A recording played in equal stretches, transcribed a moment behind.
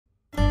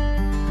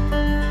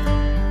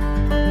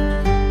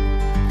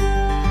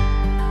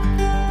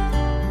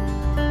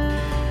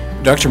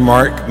Dr.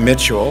 Mark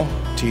Mitchell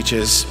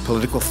teaches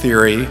political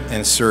theory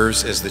and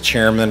serves as the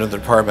chairman of the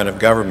Department of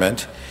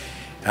Government,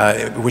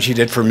 which he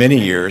did for many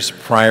years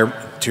prior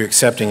to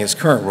accepting his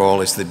current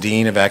role as the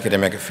Dean of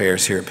Academic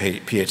Affairs here at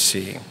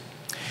PHC.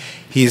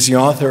 He is the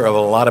author of a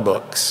lot of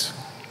books,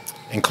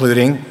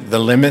 including The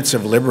Limits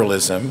of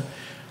Liberalism,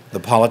 The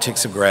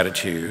Politics of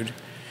Gratitude,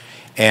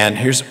 and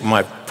here's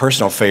my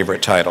personal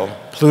favorite title,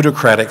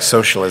 Plutocratic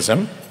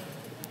Socialism,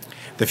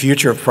 The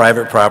Future of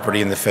Private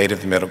Property and the Fate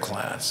of the Middle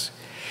Class.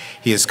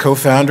 He is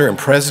co-founder and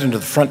president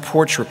of the Front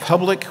Porch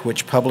Republic,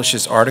 which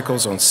publishes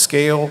articles on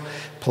scale,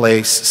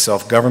 place,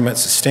 self-government,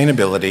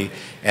 sustainability,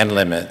 and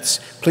limits.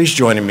 Please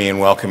join me in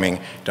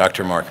welcoming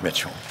Dr. Mark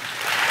Mitchell.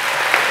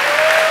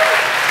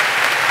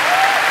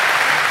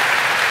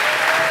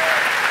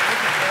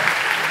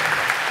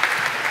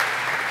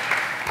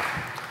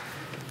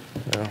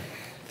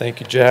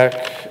 Thank you,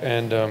 Jack,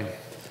 and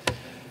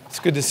it's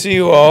good to see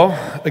you all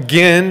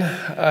again.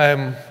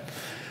 I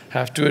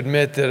have to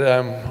admit that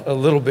I'm a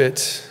little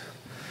bit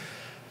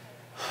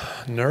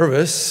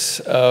nervous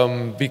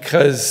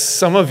because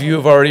some of you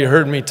have already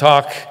heard me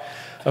talk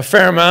a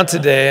fair amount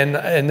today,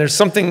 and there's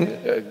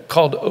something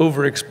called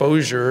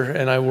overexposure,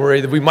 and I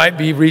worry that we might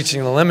be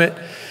reaching the limit.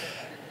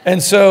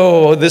 And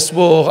so this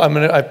will,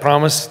 I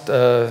promised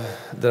that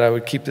I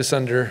would keep this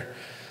under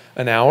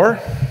an hour.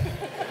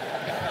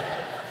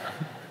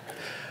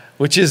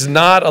 Which is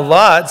not a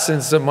lot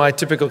since my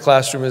typical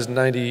classroom is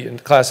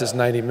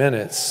 90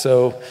 minutes.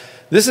 So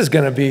this is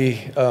going to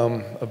be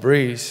a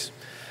breeze.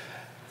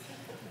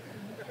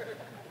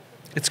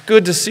 It's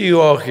good to see you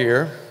all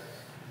here.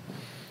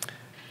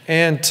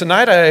 And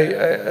tonight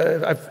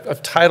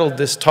I've titled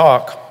this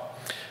talk,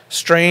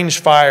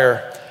 Strange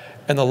Fire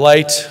and the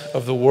Light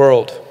of the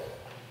World.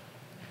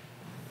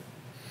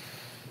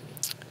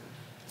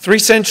 3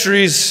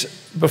 centuries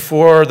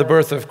before the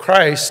birth of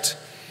Christ,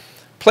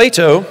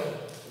 Plato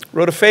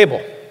wrote a fable.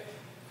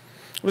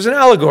 It was an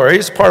allegory.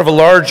 It's part of a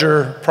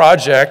larger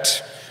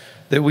project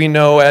that we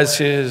know as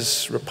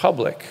his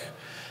Republic.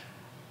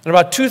 And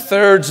about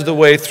 2/3 of the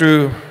way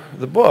through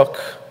the book,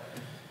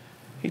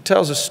 he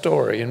tells a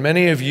story, and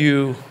many of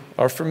you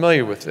are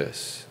familiar with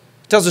this.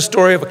 He tells a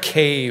story of a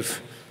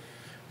cave,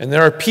 and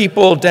there are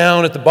people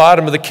down at the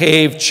bottom of the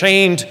cave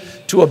chained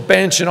to a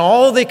bench, and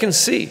all they can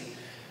see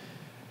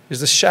is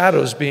the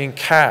shadows being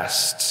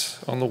cast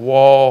on the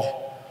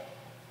wall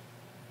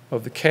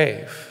of the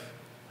cave.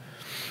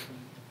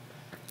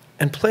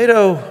 And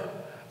Plato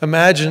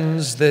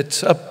imagines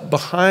that up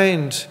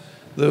behind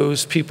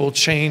those people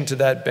chained to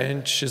that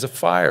bench is a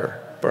fire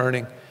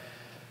burning.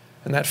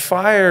 And that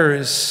fire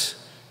is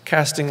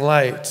casting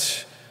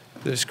light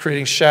that is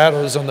creating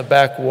shadows on the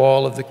back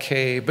wall of the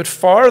cave. But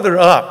farther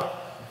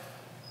up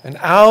and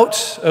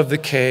out of the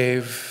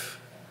cave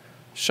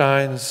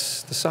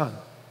shines the sun.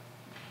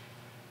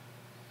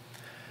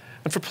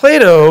 And for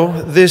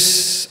Plato,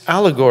 this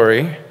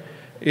allegory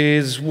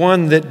is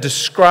one that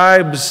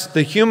describes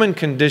the human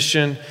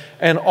condition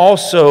and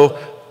also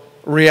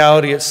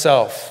reality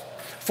itself.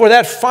 For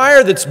that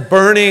fire that's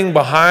burning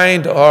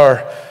behind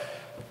our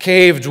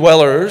cave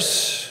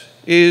dwellers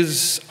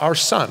is our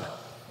sun.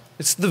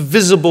 It's the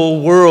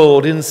visible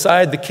world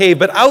inside the cave,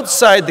 but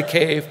outside the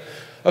cave,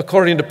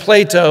 according to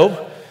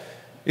Plato,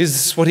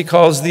 is what he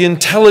calls the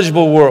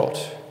intelligible world.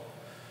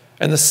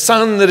 And the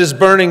sun that is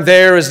burning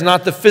there is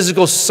not the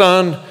physical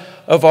sun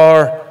of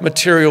our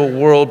material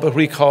world, but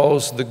what he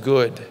calls the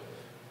good.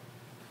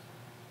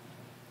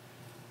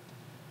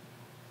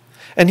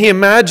 And he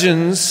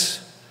imagines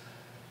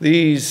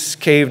these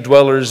cave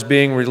dwellers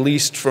being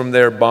released from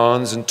their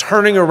bonds and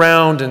turning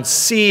around and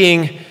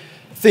seeing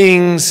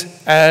things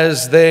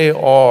as they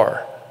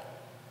are.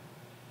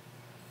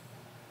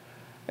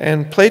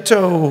 And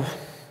Plato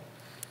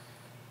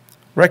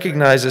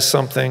recognizes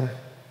something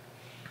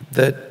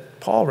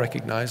that Paul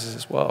recognizes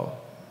as well.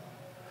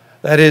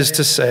 That is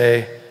to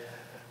say,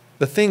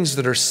 the things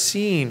that are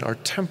seen are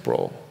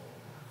temporal,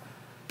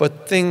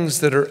 but things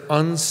that are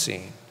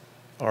unseen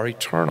are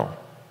eternal.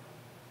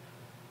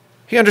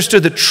 He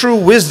understood that true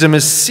wisdom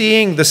is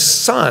seeing the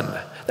sun,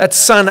 that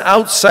sun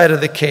outside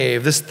of the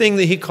cave, this thing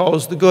that he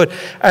calls the good,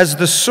 as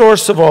the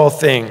source of all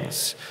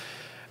things.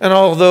 And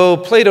although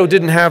Plato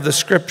didn't have the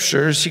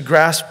scriptures, he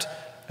grasped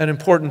an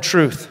important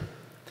truth.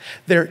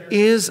 There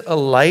is a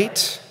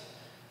light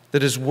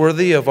that is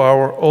worthy of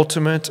our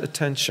ultimate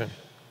attention.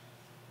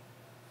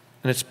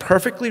 And it's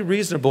perfectly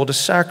reasonable to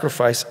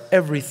sacrifice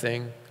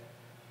everything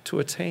to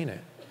attain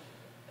it.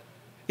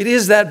 It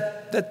is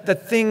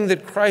that thing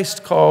that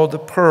Christ called the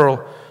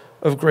pearl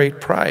of great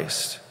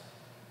price.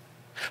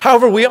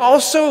 However, we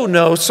also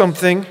know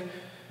something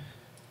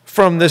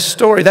from this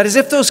story. That is,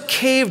 if those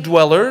cave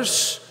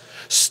dwellers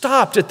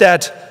stopped at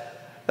that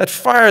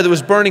fire that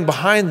was burning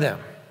behind them,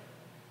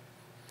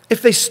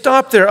 if they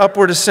stopped their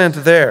upward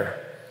ascent there,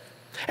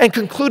 and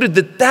concluded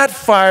that that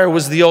fire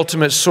was the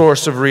ultimate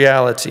source of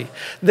reality,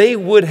 they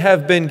would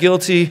have been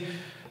guilty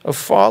of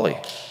folly.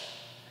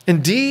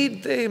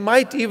 Indeed, they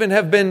might even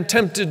have been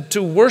tempted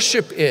to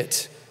worship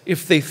it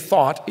if they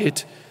thought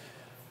it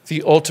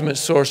the ultimate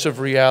source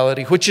of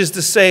reality, which is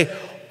to say,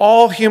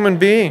 all human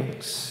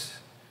beings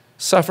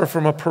suffer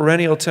from a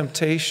perennial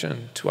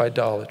temptation to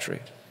idolatry.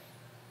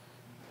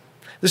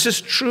 This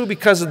is true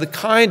because of the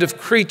kind of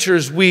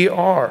creatures we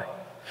are.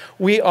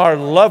 We are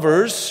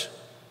lovers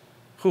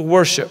who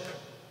worship,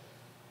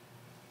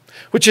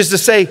 which is to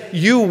say,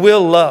 you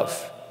will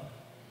love.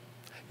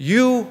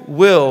 You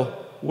will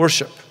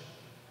worship.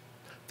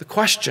 The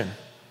question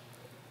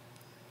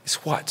is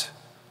what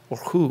or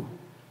who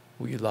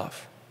will you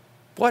love?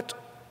 What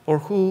or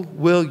who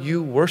will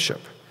you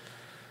worship?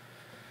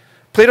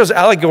 Plato's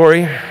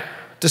allegory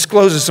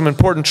discloses some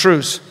important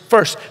truths.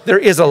 First, there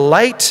is a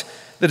light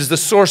that is the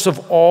source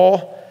of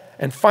all,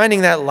 and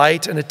finding that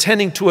light and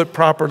attending to it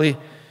properly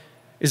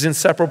is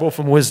inseparable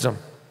from wisdom,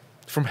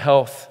 from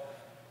health,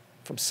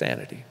 from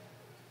sanity.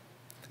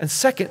 And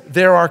second,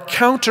 there are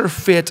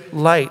counterfeit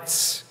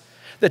lights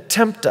that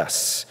tempt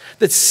us,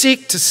 that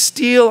seek to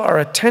steal our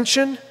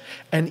attention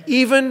and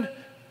even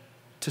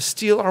to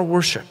steal our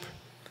worship.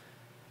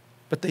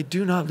 But they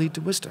do not lead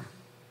to wisdom.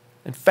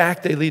 In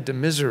fact, they lead to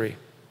misery,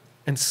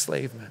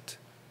 enslavement,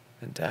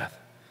 and death.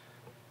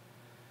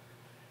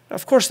 Now,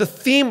 of course, the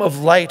theme of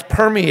light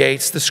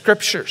permeates the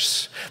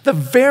Scriptures. The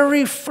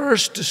very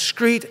first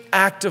discrete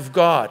act of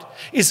God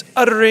is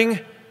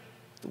uttering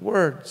the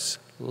words,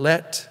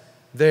 "Let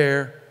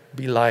there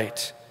be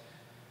light."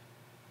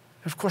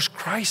 Of course,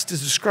 Christ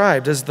is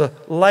described as the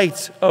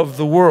light of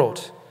the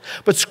world.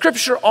 But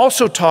Scripture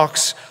also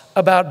talks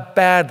about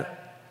bad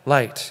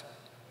light,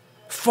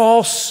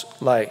 false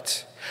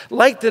light,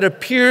 light that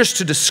appears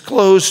to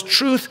disclose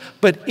truth,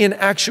 but in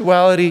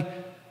actuality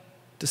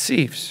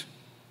deceives.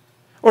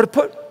 Or to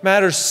put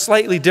matters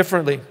slightly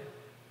differently,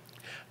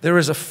 there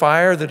is a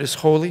fire that is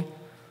holy,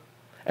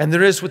 and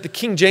there is what the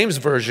King James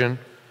Version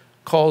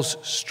calls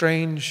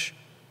strange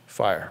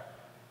fire.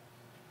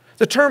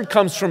 The term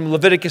comes from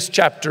Leviticus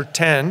chapter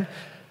 10.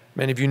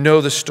 Many of you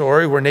know the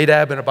story where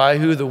Nadab and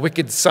Abihu, the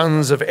wicked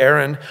sons of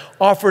Aaron,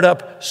 offered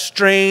up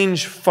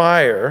strange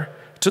fire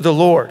to the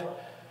Lord.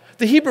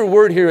 The Hebrew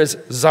word here is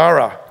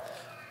zara.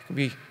 It can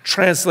be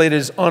translated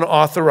as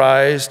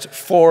unauthorized,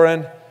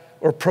 foreign,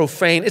 or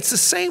profane. It's the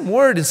same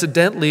word,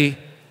 incidentally,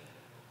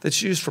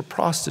 that's used for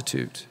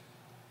prostitute.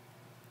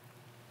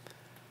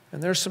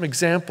 And there are some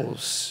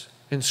examples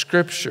in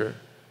Scripture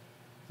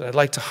that I'd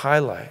like to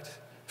highlight.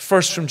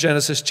 First, from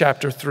Genesis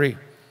chapter 3.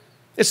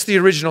 It's the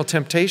original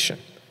temptation.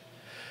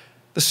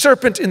 The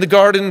serpent in the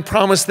garden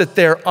promised that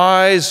their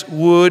eyes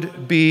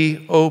would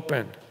be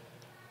open,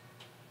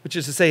 which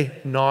is to say,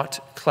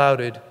 not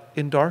clouded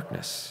in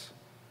darkness.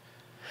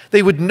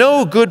 They would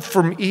know good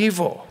from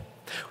evil.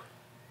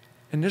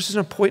 And this is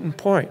an important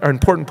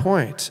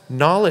point.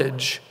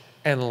 Knowledge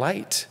and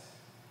light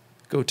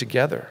go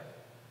together.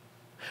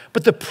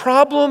 But the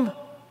problem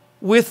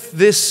with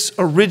this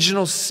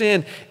original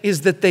sin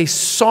is that they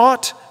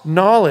sought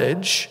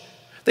knowledge,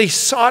 they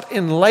sought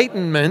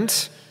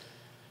enlightenment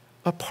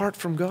apart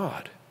from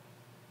God.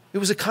 It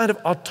was a kind of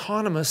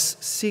autonomous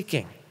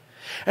seeking.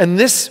 And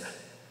this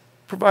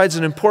provides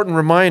an important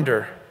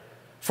reminder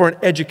for an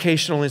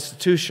educational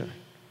institution.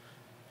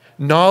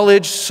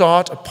 Knowledge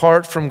sought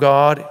apart from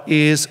God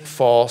is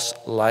false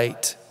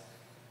light.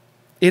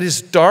 It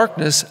is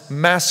darkness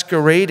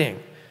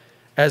masquerading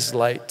as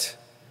light.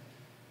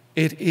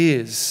 It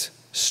is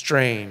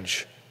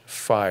strange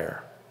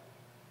fire.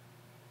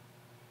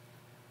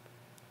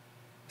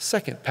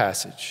 Second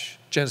passage,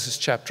 Genesis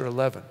chapter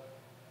 11,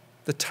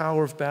 the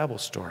Tower of Babel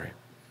story.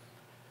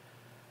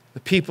 The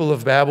people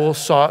of Babel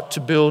sought to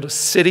build a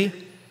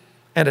city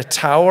and a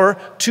tower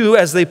to,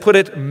 as they put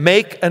it,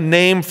 make a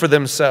name for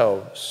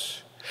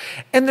themselves.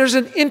 And there's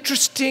an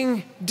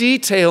interesting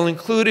detail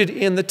included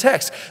in the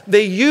text.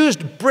 They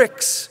used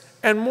bricks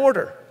and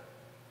mortar.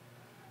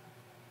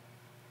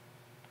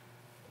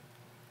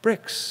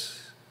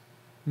 Bricks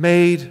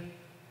made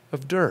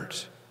of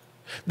dirt.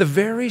 The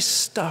very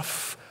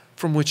stuff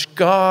from which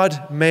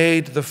God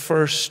made the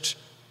first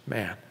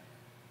man.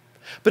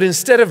 But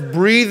instead of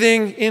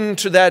breathing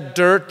into that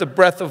dirt the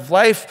breath of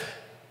life,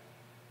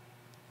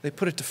 they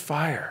put it to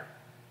fire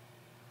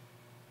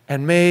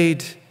and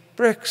made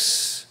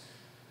bricks.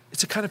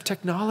 It's a kind of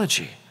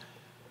technology.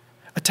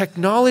 A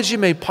technology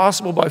made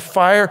possible by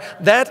fire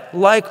that,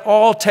 like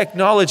all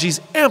technologies,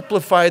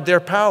 amplified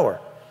their power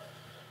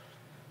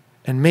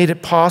and made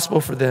it possible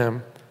for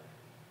them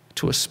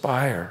to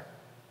aspire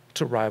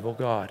to rival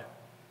God.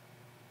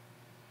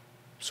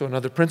 So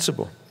another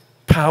principle,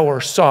 power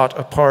sought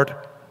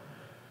apart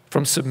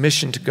from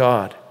submission to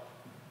God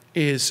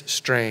is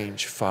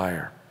strange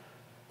fire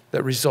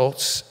that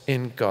results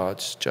in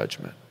God's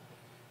judgment.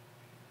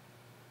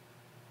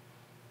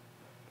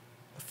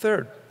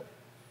 Third,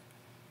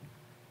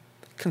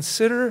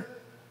 consider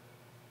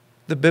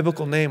the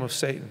biblical name of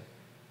Satan,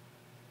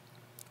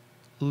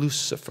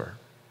 Lucifer.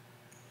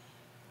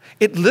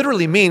 It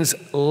literally means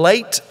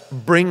light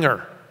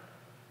bringer.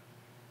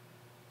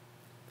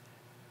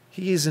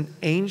 He is an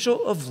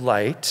angel of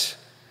light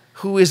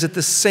who is at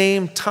the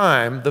same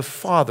time the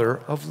father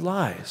of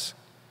lies.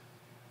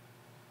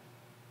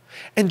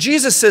 And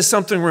Jesus says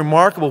something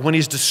remarkable when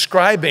he's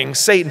describing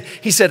Satan.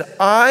 He said,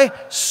 I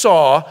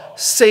saw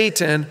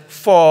Satan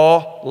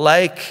fall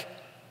like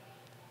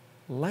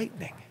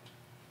lightning.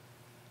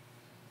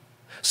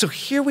 So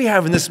here we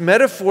have in this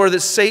metaphor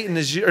that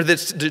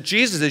that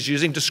Jesus is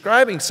using,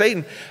 describing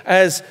Satan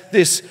as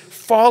this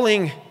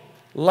falling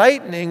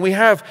lightning, we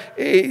have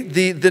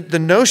the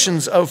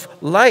notions of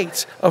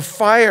light, of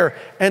fire,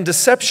 and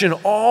deception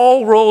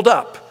all rolled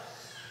up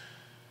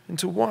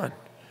into one.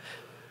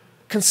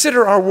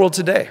 Consider our world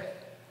today.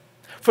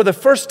 For the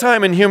first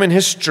time in human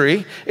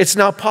history, it's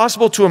now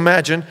possible to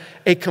imagine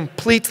a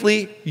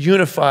completely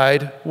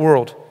unified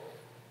world.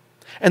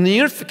 And the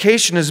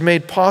unification is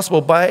made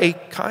possible by a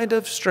kind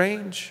of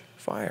strange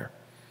fire.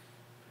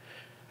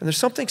 And there's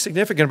something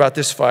significant about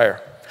this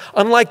fire.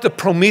 Unlike the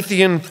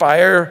Promethean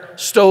fire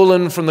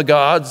stolen from the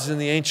gods in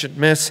the ancient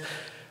myths,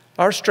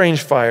 our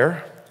strange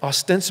fire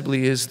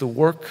ostensibly is the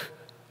work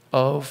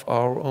of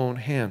our own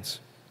hands.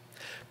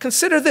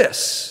 Consider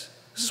this.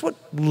 This is what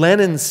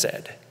Lenin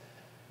said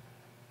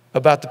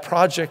about the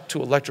project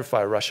to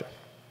electrify Russia.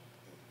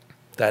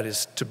 That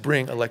is, to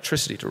bring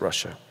electricity to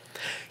Russia.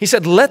 He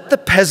said, let the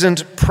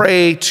peasant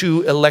pray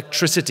to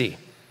electricity.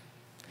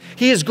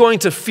 He is going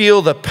to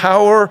feel the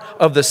power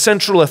of the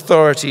central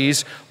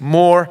authorities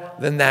more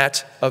than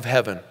that of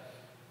heaven.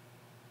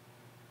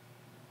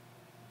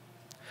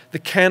 The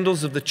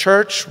candles of the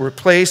church were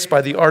replaced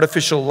by the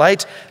artificial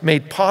light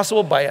made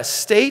possible by a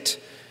state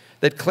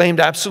that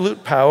claimed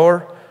absolute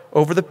power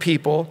over the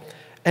people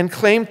and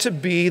claimed to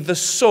be the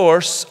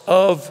source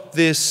of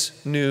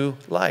this new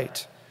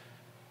light.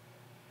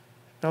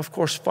 Now, of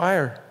course,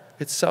 fire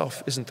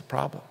itself isn't the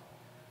problem.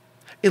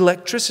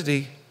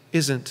 Electricity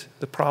isn't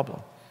the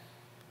problem.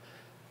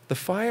 The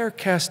fire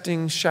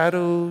casting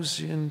shadows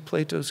in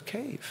Plato's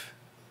cave,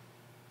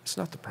 it's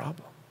not the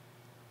problem.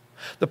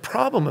 The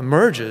problem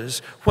emerges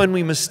when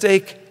we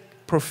mistake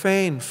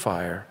profane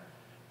fire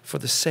for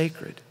the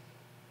sacred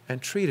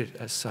and treat it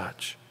as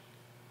such.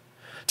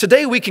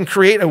 Today we can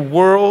create a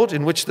world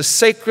in which the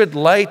sacred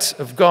light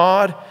of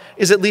God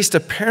is at least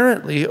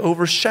apparently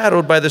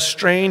overshadowed by the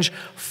strange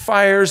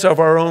fires of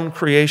our own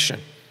creation.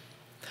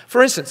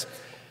 For instance,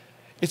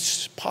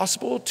 it's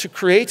possible to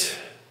create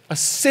a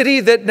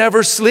city that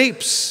never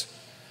sleeps,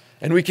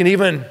 and we can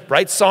even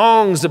write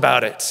songs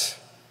about it.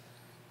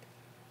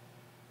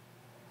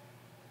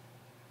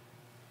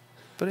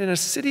 But in a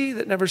city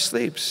that never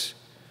sleeps,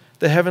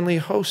 the heavenly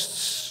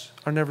hosts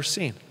are never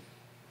seen.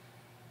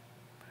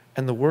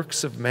 And the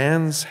works of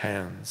man's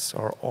hands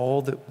are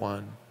all that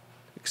one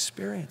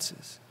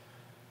experiences.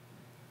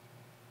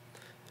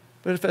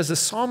 But if, as the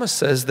psalmist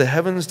says, the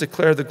heavens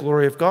declare the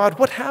glory of God,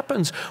 what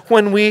happens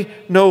when we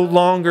no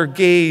longer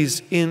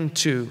gaze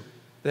into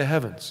the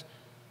heavens?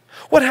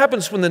 What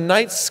happens when the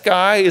night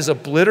sky is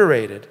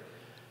obliterated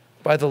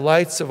by the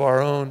lights of our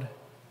own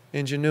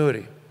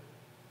ingenuity?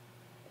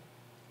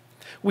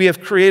 We have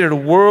created a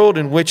world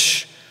in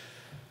which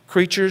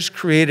creatures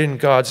created in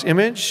God's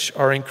image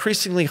are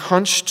increasingly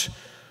hunched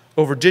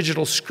over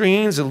digital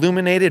screens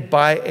illuminated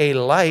by a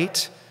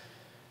light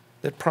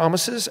that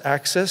promises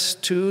access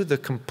to the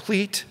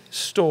complete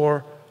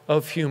store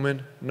of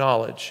human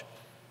knowledge.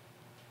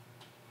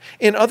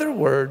 In other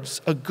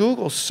words, a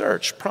Google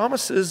search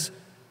promises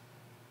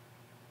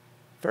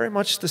very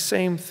much the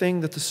same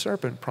thing that the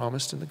serpent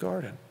promised in the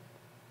garden.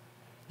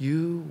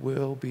 You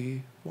will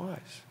be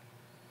wise.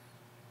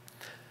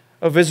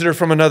 A visitor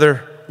from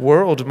another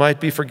world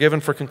might be forgiven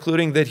for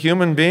concluding that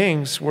human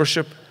beings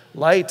worship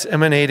light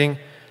emanating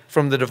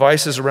from the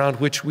devices around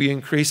which we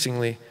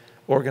increasingly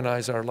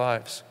organize our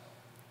lives.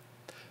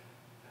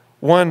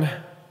 One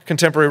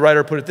contemporary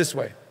writer put it this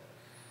way: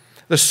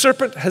 the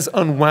serpent has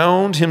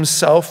unwound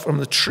himself from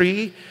the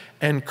tree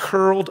and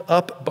curled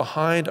up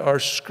behind our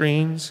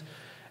screens,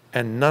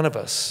 and none of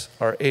us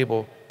are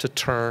able to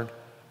turn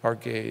our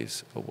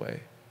gaze away.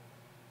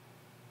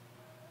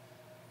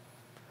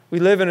 We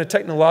live in a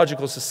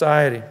technological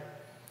society.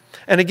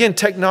 And again,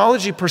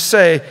 technology per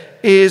se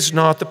is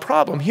not the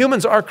problem.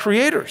 Humans are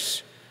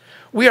creators.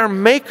 We are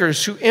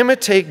makers who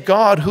imitate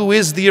God, who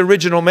is the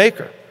original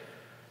maker.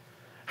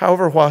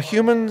 However, while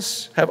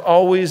humans have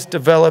always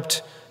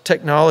developed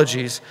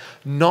technologies,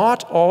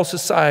 not all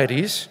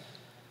societies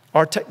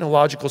are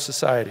technological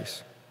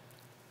societies.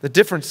 The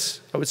difference,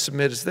 I would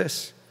submit, is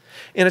this.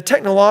 In a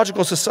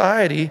technological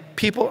society,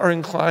 people are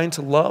inclined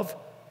to love,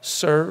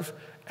 serve,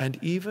 and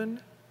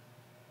even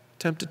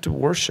tempted to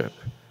worship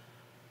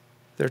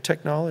their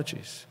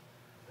technologies.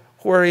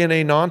 Where in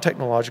a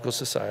non-technological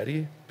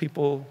society,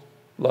 people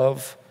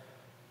love,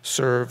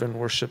 serve, and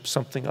worship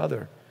something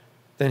other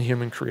than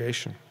human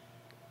creation.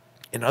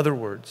 In other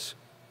words,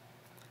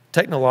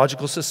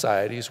 technological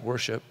societies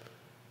worship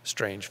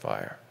strange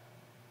fire.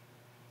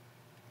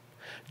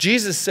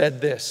 Jesus said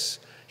this.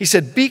 He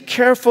said, "Be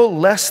careful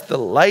lest the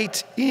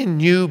light in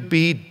you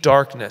be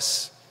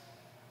darkness."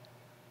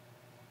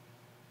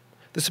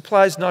 This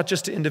applies not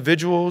just to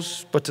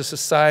individuals, but to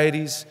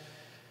societies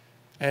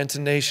and to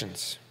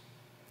nations.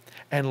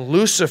 And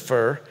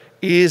Lucifer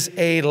is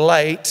a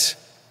light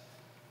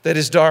that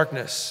is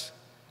darkness.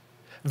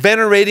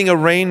 Venerating a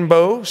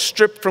rainbow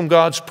stripped from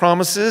God's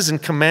promises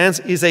and commands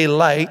is a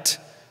light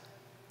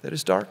that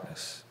is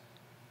darkness.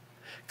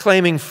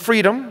 Claiming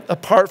freedom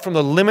apart from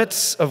the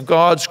limits of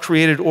God's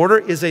created order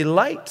is a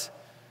light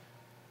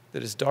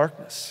that is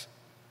darkness.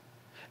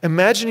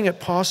 Imagining it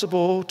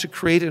possible to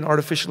create an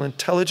artificial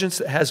intelligence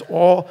that has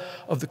all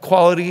of the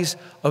qualities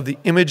of the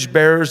image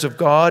bearers of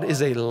God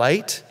is a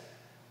light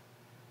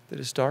that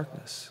is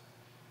darkness.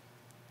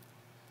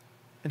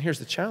 And here's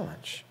the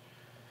challenge.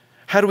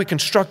 How do we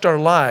construct our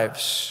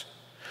lives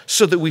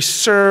so that we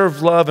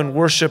serve, love, and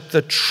worship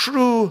the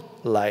true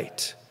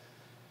light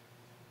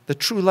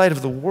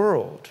of the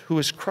world, who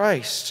is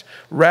Christ,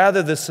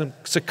 rather than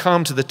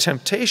succumb to the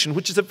temptation,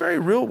 which is a very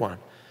real one,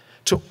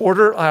 to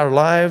order our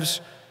lives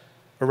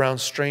around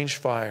strange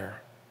fire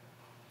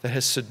that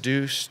has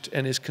seduced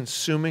and is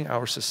consuming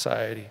our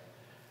society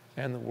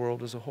and the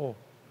world as a whole?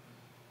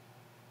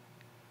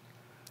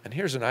 And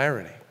here's an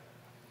irony.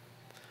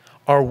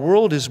 Our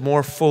world is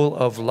more full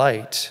of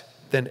light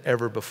than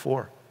ever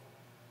before,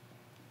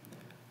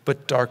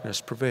 but darkness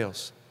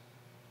prevails.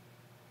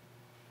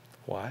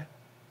 Why?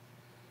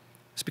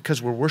 It's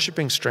because we're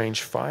worshiping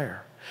strange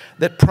fire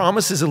that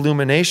promises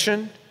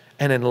illumination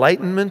and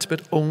enlightenment,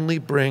 but only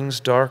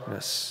brings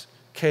darkness,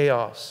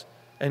 chaos,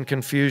 and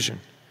confusion.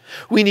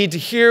 We need to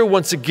hear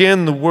once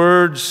again the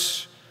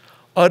words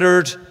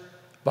uttered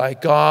by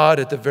God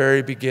at the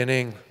very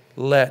beginning,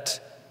 "Let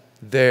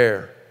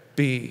there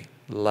be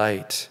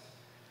light."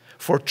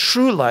 For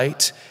true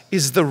light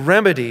is the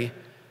remedy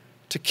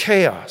to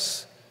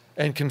chaos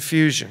and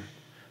confusion.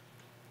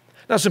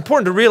 Now, it's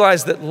important to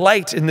realize that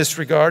light in this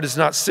regard is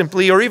not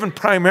simply or even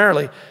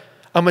primarily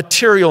a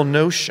material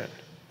notion.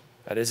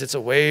 That is, it's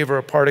a wave or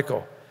a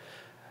particle.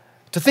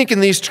 To think in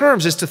these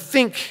terms is to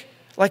think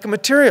like a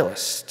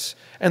materialist,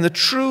 and the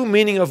true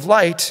meaning of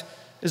light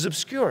is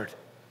obscured.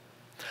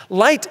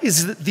 Light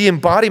is the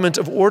embodiment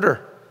of order,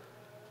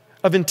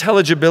 of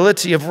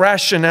intelligibility, of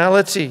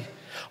rationality,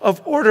 of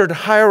ordered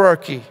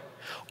hierarchy.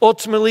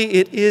 Ultimately,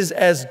 it is,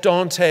 as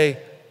Dante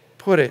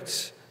put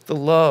it, the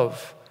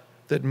love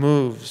that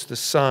moves the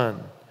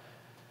sun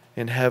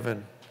in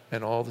heaven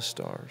and all the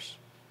stars.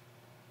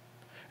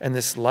 And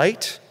this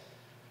light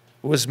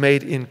was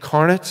made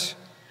incarnate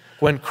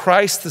when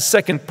Christ, the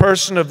second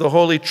person of the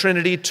Holy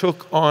Trinity,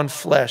 took on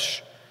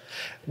flesh.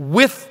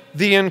 With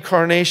the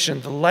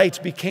incarnation, the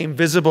light became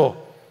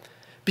visible,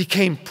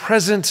 became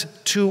present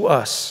to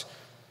us.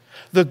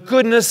 The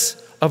goodness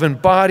of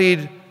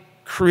embodied,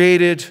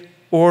 created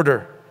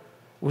order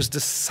was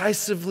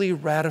decisively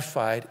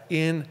ratified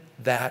in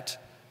that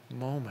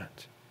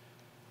moment.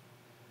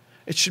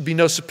 It should be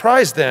no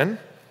surprise then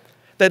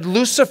that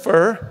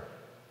Lucifer,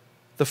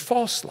 the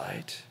false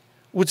light,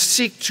 would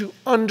seek to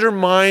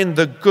undermine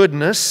the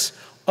goodness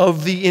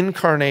of the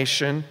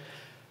incarnation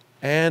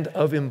and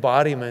of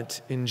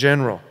embodiment in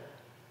general.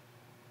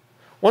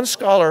 One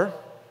scholar,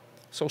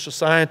 social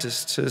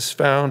scientist, has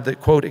found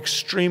that, quote,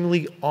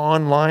 extremely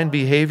online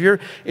behavior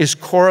is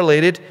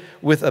correlated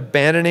with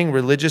abandoning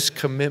religious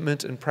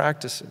commitment and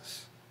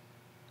practices.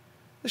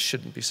 This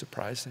shouldn't be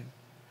surprising.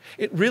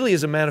 It really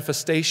is a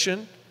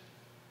manifestation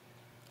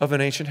of an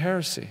ancient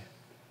heresy.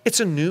 It's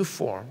a new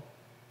form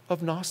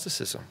of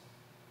Gnosticism,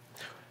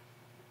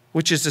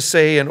 which is to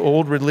say an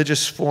old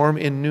religious form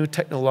in new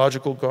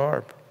technological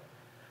garb.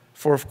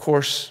 For, of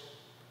course,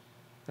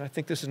 and I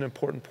think this is an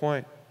important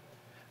point,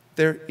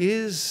 there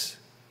is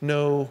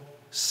no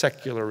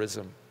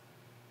secularism.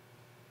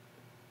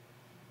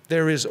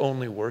 There is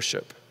only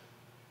worship.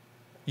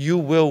 You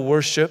will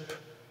worship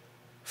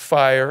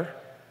fire,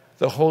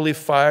 the holy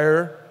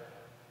fire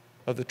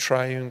of the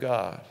triune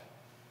God,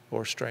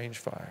 or strange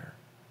fire.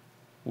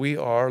 We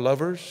are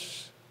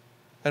lovers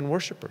and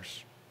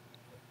worshipers.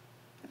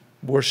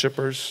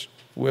 Worshipers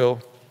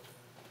will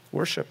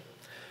worship.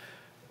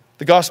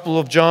 The Gospel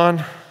of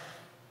John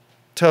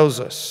tells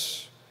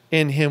us,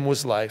 in him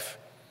was life,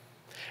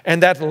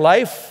 and that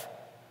life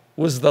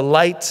was the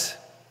light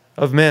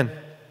of men.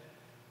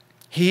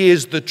 He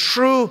is the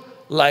true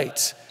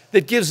light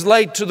that gives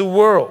light to the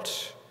world.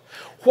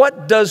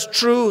 What does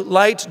true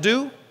light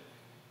do?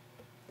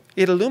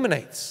 It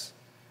illuminates.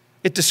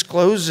 It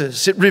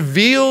discloses. It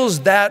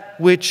reveals that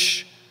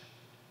which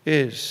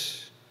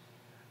is.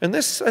 And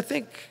this, I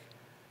think,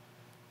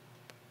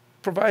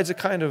 provides a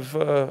kind of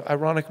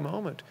ironic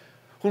moment.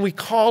 When we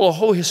call a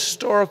whole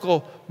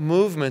historical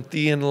movement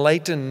the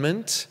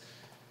Enlightenment,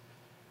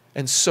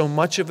 and so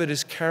much of it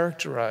is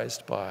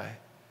characterized by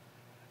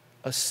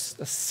a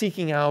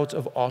seeking out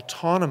of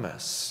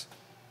autonomous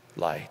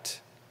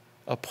light,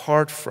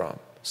 apart from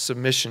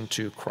submission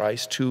to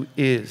Christ, who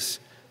is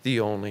the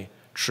only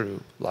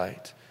true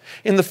light.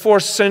 In the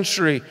 4th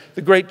century,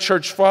 the great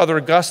church father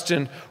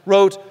Augustine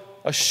wrote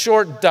a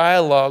short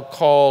dialogue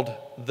called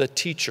The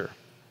Teacher.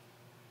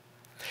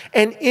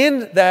 And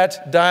in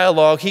that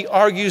dialogue, he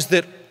argues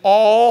that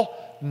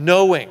all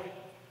knowing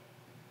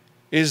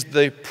is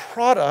the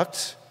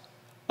product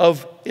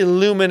of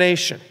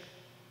illumination.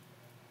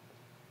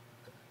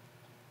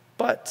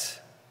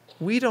 But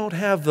we don't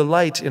have the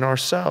light in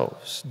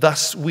ourselves.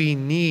 Thus, we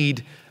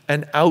need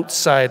an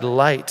outside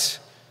light.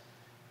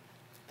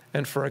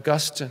 And for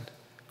Augustine,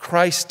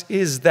 Christ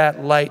is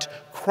that light.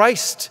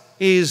 Christ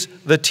is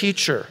the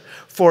teacher,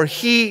 for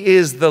he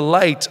is the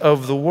light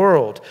of the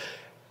world.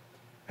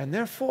 And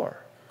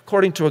therefore,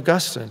 according to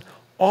Augustine,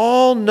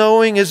 all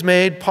knowing is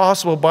made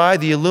possible by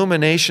the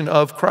illumination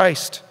of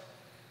Christ.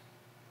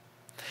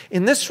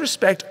 In this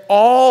respect,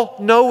 all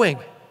knowing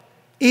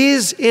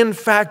is in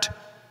fact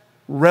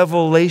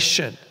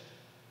revelation.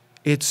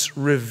 It's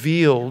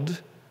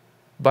revealed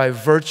by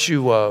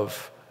virtue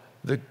of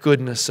the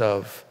goodness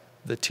of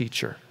the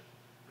teacher,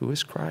 who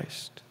is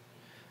Christ.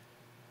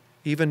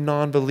 Even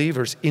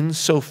non-believers,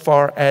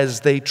 insofar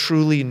as they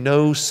truly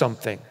know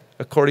something,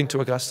 according to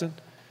Augustine,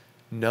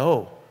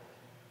 know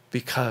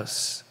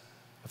because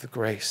of the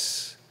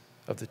grace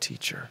of the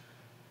teacher.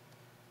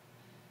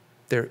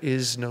 There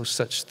is no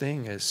such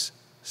thing as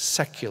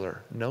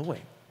secular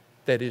knowing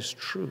that is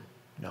true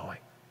knowing.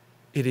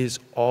 It is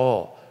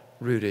all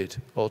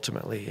rooted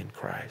ultimately in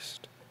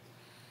Christ.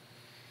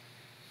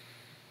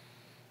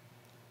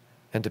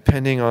 And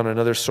depending on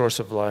another source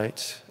of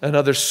light,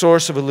 another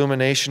source of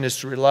illumination is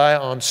to rely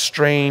on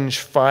strange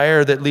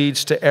fire that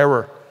leads to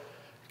error,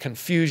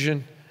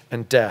 confusion,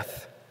 and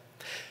death.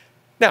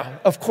 Now,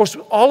 of course,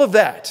 with all of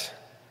that,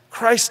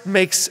 Christ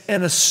makes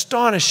an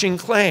astonishing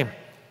claim.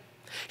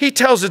 He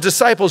tells his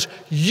disciples,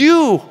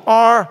 "You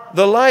are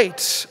the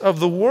light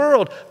of the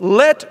world.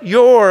 Let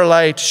your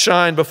light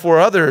shine before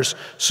others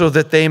so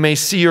that they may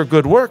see your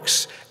good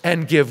works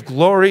and give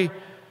glory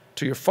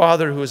to your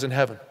Father who is in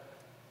heaven."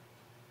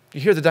 You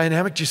hear the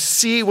dynamic? Do you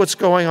see what's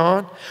going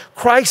on?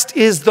 Christ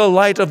is the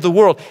light of the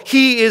world.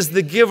 He is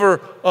the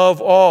giver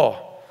of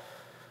all.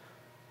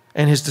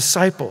 And his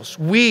disciples,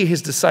 we,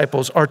 his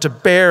disciples, are to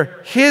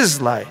bear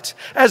his light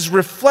as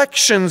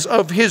reflections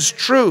of his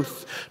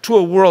truth to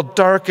a world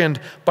darkened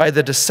by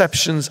the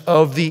deceptions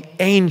of the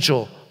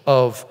angel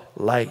of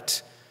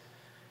light.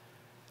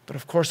 But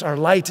of course, our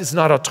light is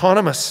not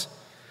autonomous.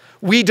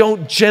 We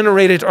don't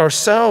generate it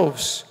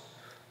ourselves.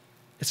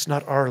 It's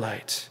not our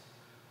light,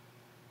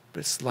 but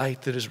it's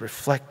light that is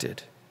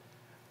reflected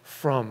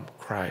from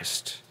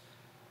Christ,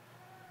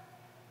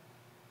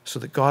 so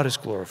that God is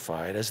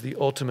glorified as the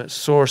ultimate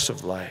source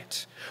of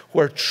light,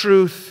 where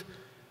truth,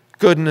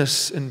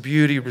 goodness, and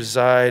beauty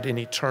reside in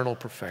eternal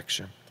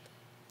perfection.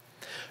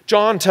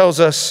 John tells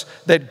us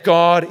that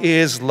God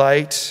is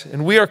light,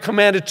 and we are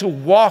commanded to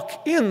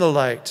walk in the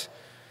light.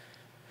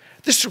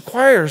 This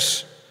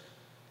requires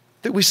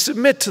that we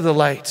submit to the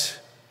light.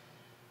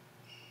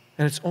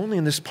 And it's only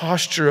in this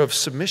posture of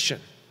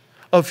submission,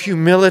 of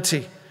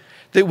humility,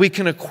 that we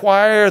can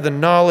acquire the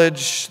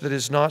knowledge that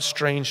is not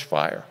strange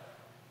fire,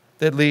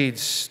 that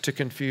leads to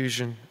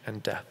confusion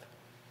and death.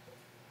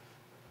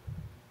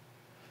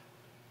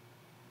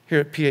 Here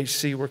at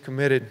PHC, we're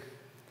committed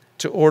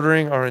to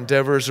ordering our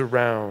endeavors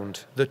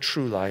around the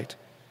true light,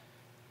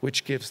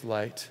 which gives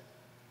light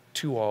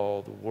to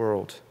all the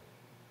world.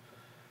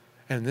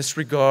 And in this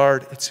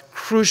regard, it's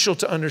crucial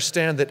to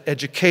understand that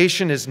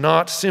education is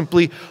not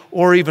simply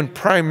or even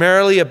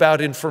primarily about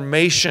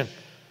information.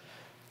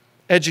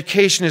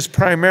 Education is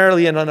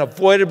primarily and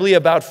unavoidably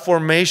about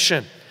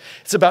formation.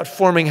 It's about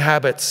forming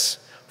habits,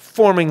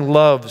 forming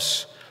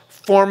loves,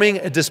 forming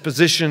a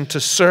disposition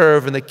to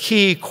serve. And the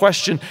key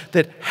question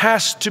that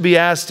has to be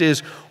asked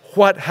is,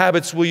 what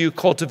habits will you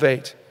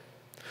cultivate?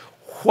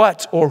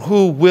 What or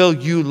who will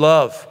you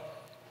love?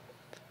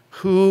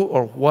 Who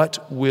or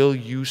what will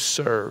you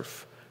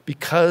serve?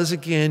 Because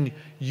again,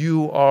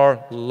 you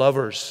are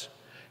lovers,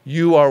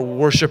 you are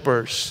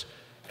worshipers,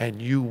 and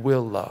you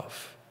will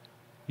love,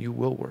 you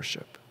will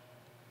worship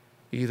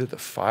either the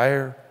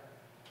fire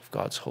of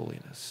God's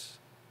holiness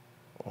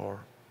or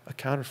a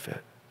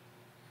counterfeit.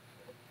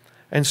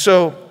 And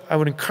so I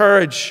would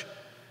encourage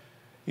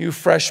you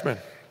freshmen,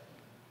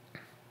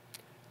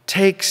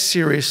 take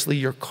seriously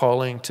your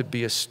calling to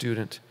be a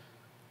student.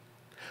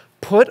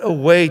 Put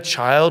away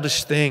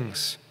childish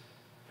things.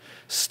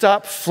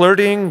 Stop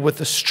flirting with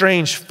the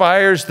strange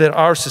fires that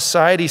our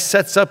society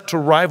sets up to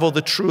rival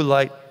the true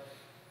light.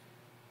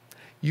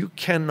 You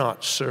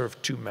cannot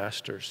serve two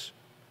masters.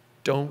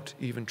 Don't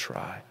even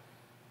try.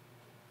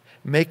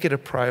 Make it a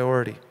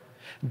priority.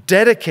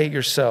 Dedicate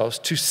yourselves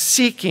to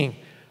seeking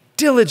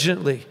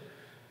diligently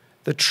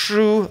the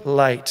true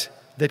light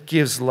that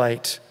gives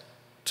light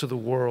to the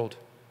world.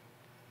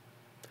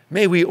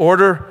 May we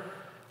order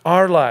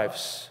our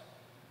lives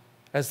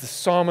as the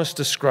psalmist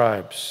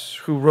describes,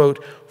 who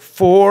wrote,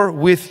 "For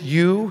with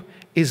you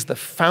is the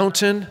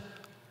fountain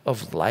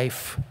of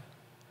life.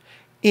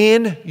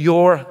 In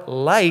your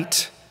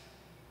light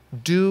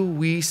do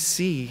we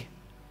see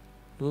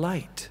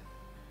light."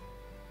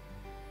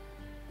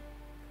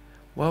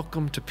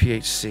 Welcome to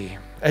PHC.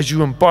 As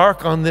you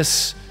embark on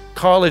this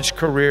college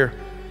career,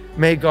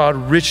 may God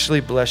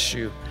richly bless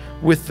you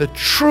with the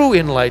true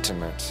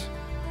enlightenment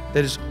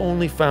that is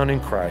only found in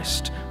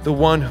Christ, the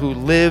one who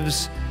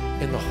lives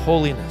in the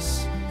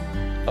holiness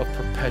of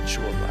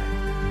perpetual life.